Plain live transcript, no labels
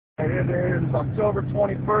It is October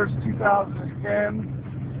 21st,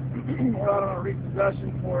 2010. We're out on a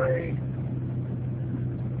repossession for a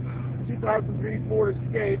 2003 Ford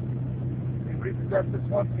Escape. We repossessed this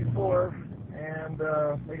once before, and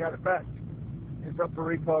they got it back. It's up for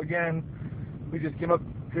repo again. We just came up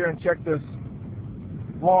here and checked this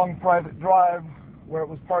long private drive where it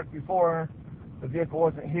was parked before. The vehicle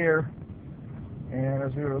wasn't here, and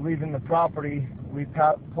as we were leaving the property, we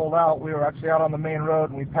pulled out. We were actually out on the main road,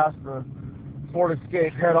 and we passed the Ford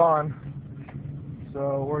Escape head on.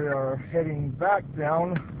 So we are heading back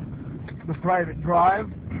down the private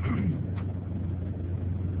drive.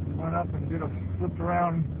 Went up and did a flip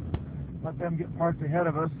around, let them get parked ahead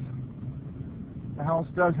of us. The house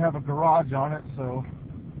does have a garage on it, so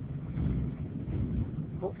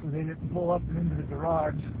hopefully they didn't pull up and into the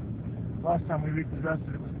garage. Last time we repossessed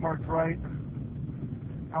it, it was parked right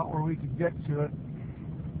out where we could get to it.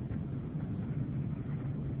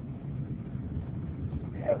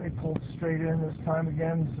 Yeah, they pulled straight in this time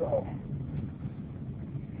again, so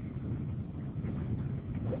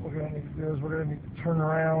what we're going to need to do is we're going to need to turn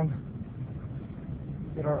around,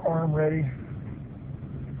 get our arm ready.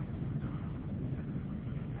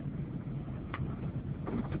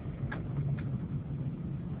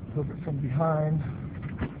 Flip it from behind.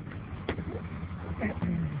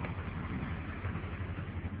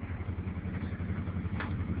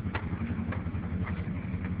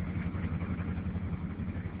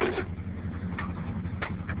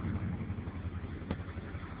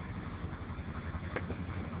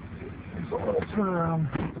 There's a little turnaround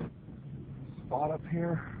spot up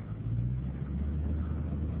here.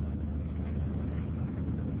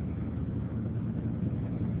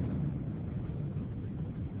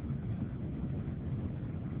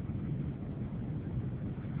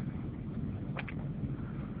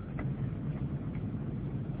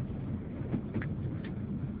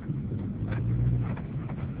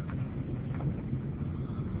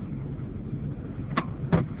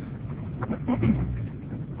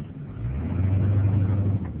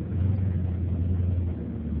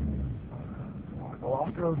 Go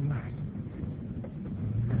off the road tonight.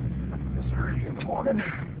 It's early in the morning.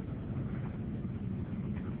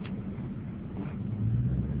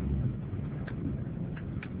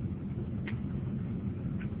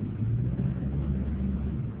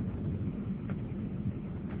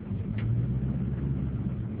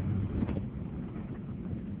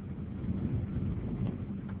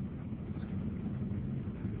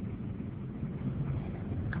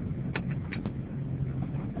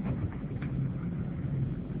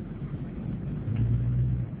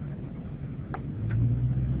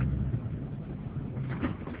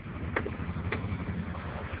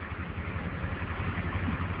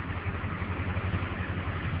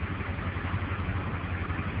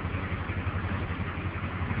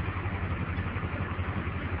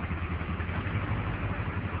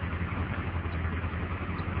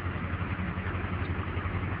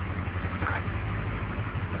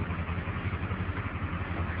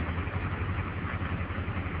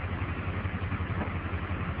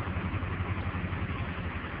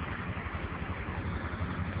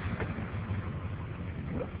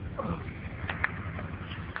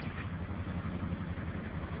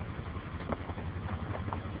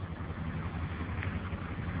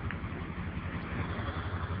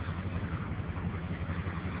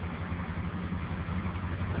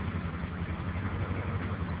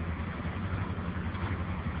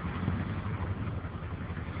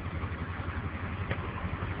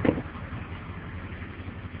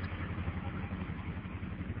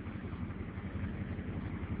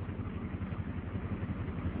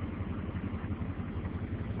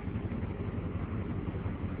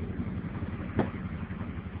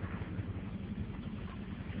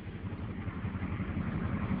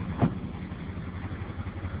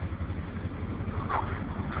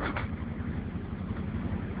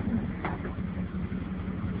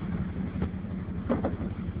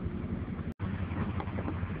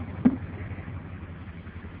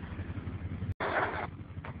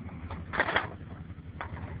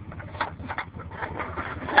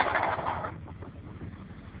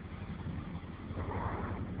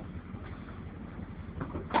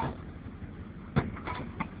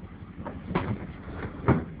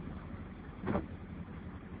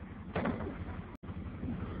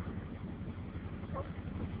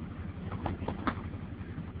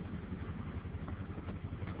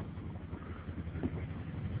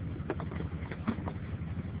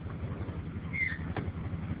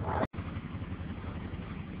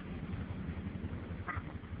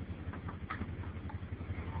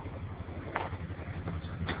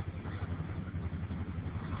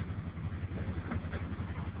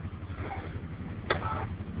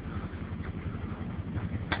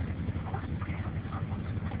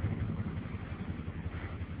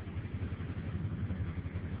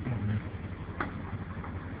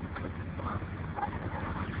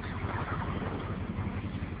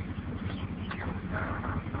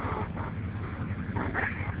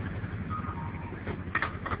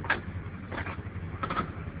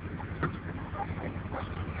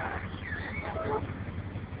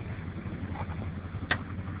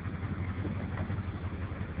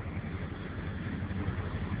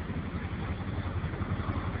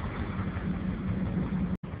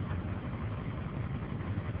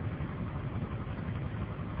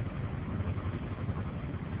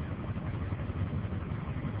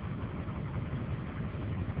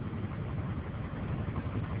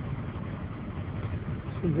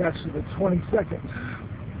 is actually the 22nd.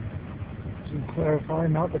 To clarify,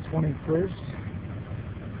 not the 21st.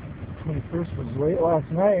 21st was late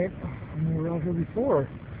last night, and we were out here before.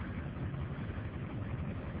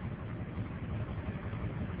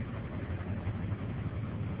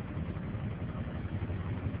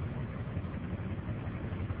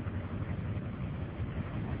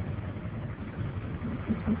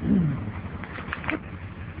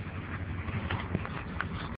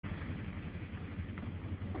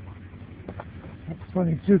 That's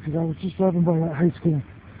funny too, because I was just driving by that high school.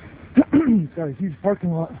 It's got a huge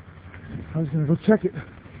parking lot. I was going to go check it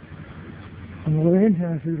on the way in here.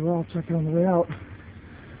 I figured, well, I'll check it on the way out.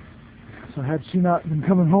 So had she not been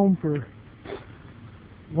coming home for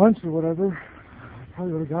lunch or whatever, I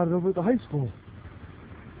probably would have got it over at the high school.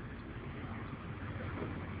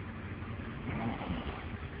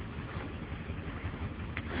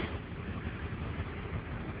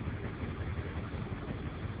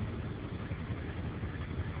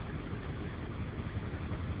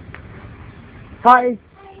 Hi.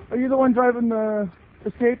 Are you the one driving the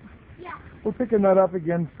Escape? Yeah. We're picking that up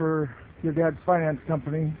again for your dad's finance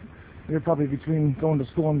company. You're probably between going to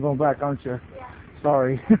school and going back, aren't you? Yeah.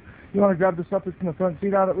 Sorry. You want to grab the stuff that's in the front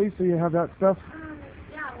seat out at least so you have that stuff?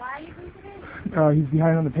 Yeah, why are you doing today? He's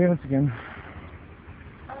behind on the payments again.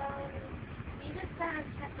 You just sent a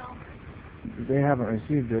check over. They haven't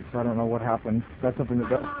received it, so I don't know what happened. That's something that...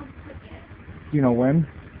 My mom took it. Do you know when?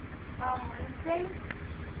 Wednesday?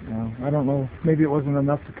 No, I don't know. Maybe it wasn't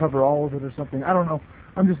enough to cover all of it or something. I don't know.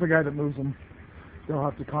 I'm just the guy that moves them. They'll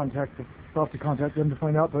have to contact them to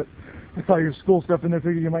find out, but I saw your school stuff in there,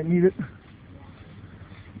 figured you might need it.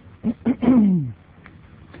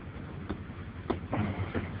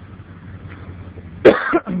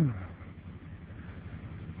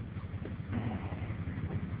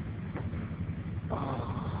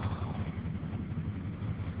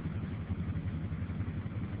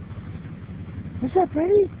 What's up,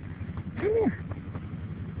 Freddie? Come here.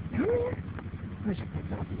 Come here. Where's your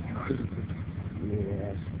puppy?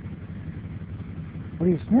 Yes. What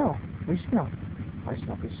do you smell? What do you smell? I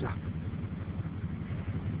smell good stuff.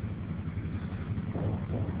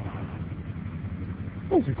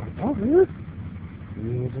 There's a good doggy.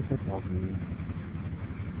 There's a good doggy.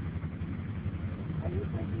 Are you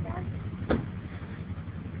taking that?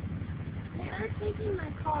 They are taking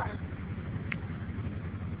my car.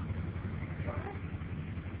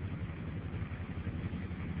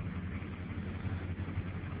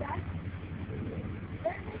 Dad?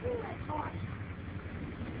 They're taking my car.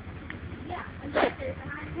 Yeah, and I can't.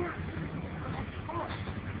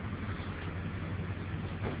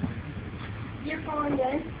 You're calling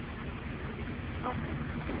in?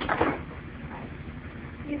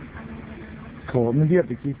 Cool. And then do you have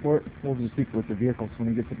the key for it? We'll just speak with the vehicle, so when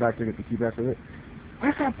he gets it back, they get the key back with it.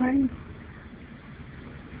 What's up, buddy?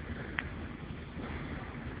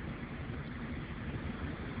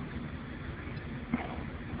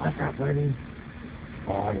 What's up, buddy?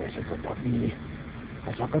 Oh, yes, it's a doggy.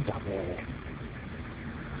 That's a good doggy.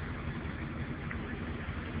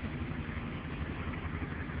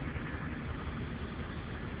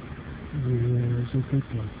 Yes, it's a good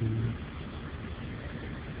doggy.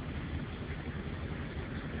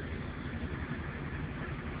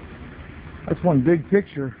 That's one big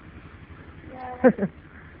picture. Yeah.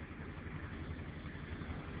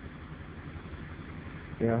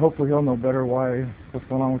 Yeah, hopefully he'll know better what's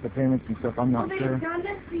going on with the payments and stuff. I'm not sure. They've done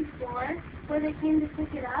this before, where they came to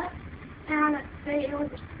pick it up, and it was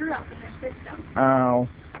a screw up in their system. Oh.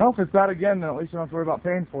 Well, if it's that again, then at least you don't have to worry about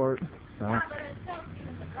paying for it. So. Yeah, but it's so cute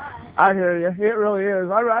in the butt. I hear you. It really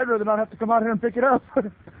is. I'd rather not have to come out here and pick it up.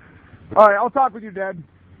 All right, I'll talk with you, Dad.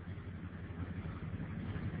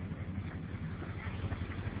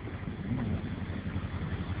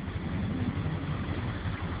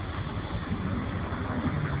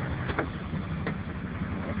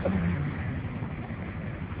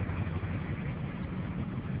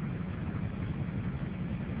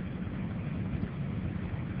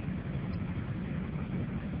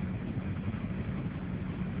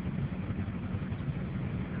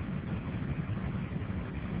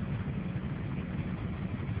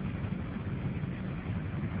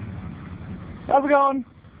 How's it going?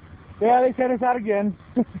 Yeah, they sent us out again.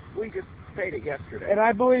 We just paid it yesterday. And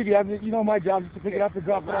I believe you. You know my job is to pick it up and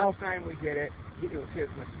drop it off. Last time we did it, it was his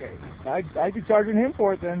mistake. I'd be charging him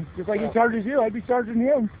for it then. Just like he charges you, I'd be charging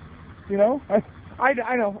him. You know? I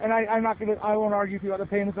know. And I won't argue with you about the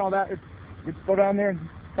payments and all that. Just go down there and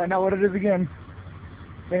find out what it is again.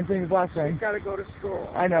 Same thing as last time. She's got to go to school.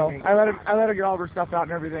 I know. I let her get all of her stuff out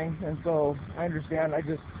and everything. And so, I understand.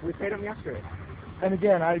 We paid him yesterday. And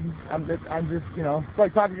again, I'm just, you know, it's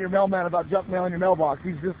like talking to your mailman about junk mail in your mailbox.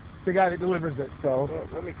 He's just the guy that delivers it. So. Well,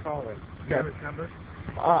 let me call him. Do you have his number?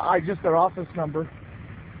 Just their office number.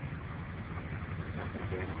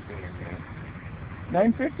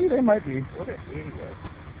 950? They might be. What an idiot.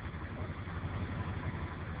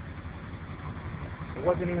 It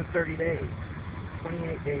wasn't even 30 days.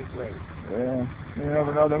 28 days late. Yeah, you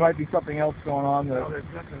never know. There might be something else going on. No, there's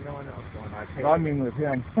nothing going else going on. I mean with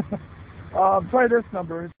him. Try this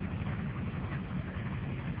number.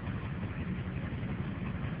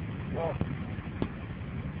 Well,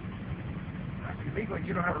 legally,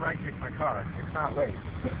 you don't have a right to take my car. It's not late.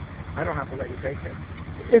 I don't have to let you take it.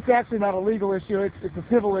 It's actually not a legal issue. It's a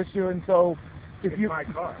civil issue, and so if It's my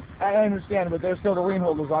car. I understand, but there's still the lien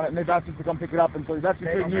holders on it, and they've asked us to come pick it up, and so that's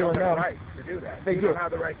between you and them. They don't have the right to do that. They you do. don't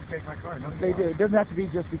have the right to take my car. No, They do. It doesn't have to be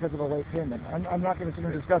just because of a late payment. I'm not going to sit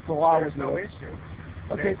and discuss the law There's with you. no issue.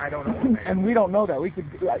 Okay. I don't know. And we don't know that. We could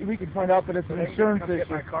find out that it's So an they can insurance come issue. get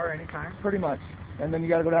my car anytime? Pretty much. And then you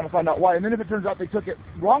got to go down and find out why. And then if it turns out they took it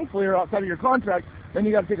wrongfully or outside of your contract, then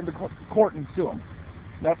you got to take them to court and sue them.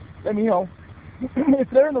 I mean, you know, if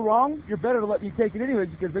they're in the wrong, you're better to let me take it anyways,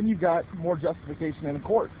 because then you've got more justification in the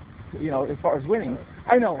court, you know, as far as winning.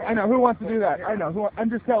 I know. Who wants to do that? I know. I'm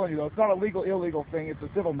just telling you, though. It's not a legal, illegal thing. It's a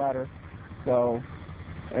civil matter. So,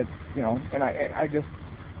 it's, you know, and I just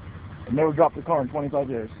I've never dropped a car in 25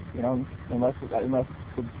 years, you know, unless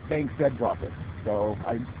the bank said drop it. So,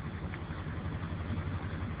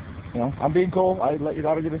 you know, I'm being cool. I let your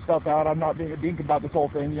daughter get her stuff out. I'm not being a dink about this whole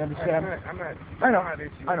thing. You understand? I'm not. I know.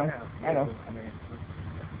 I know. I mean,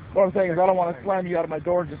 what I'm saying is I don't want to slam you out of my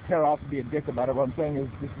door and just tear off and be a dick about it. What I'm saying is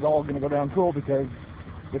this is all going to go down cool because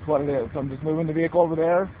it's what it is. So I'm just moving the vehicle over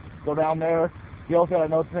there, go down there. You also I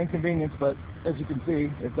know it's an inconvenience, but as you can see,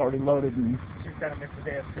 it's already loaded. And She's got to miss the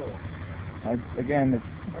day of school. Again,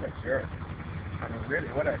 it's... What a jerk. I mean, really,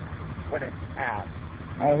 what an ass.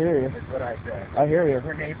 I hear you. Is what I said. I hear you.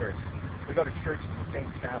 We're neighbors. We go to church in the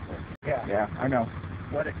same chapel. Yeah. Yeah, I know.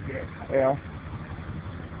 What a dick. Yeah.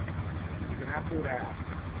 He's an absolute ass.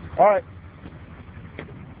 All right.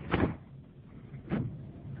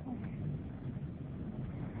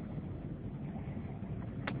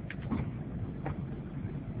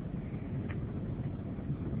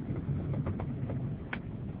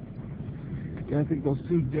 Yeah, I think those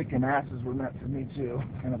two dick and asses were meant for me too.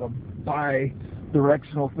 Kind of a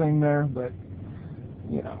bi-directional thing there, but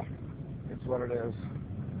you know, it's what it is.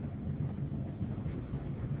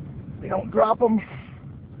 We don't drop them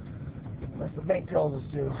unless the bank tells us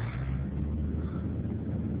to.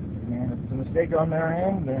 And if it's a mistake on their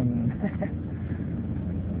end, then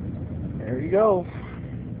there you go.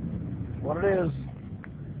 What it is.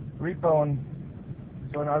 Repo, and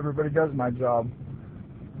so not everybody does my job.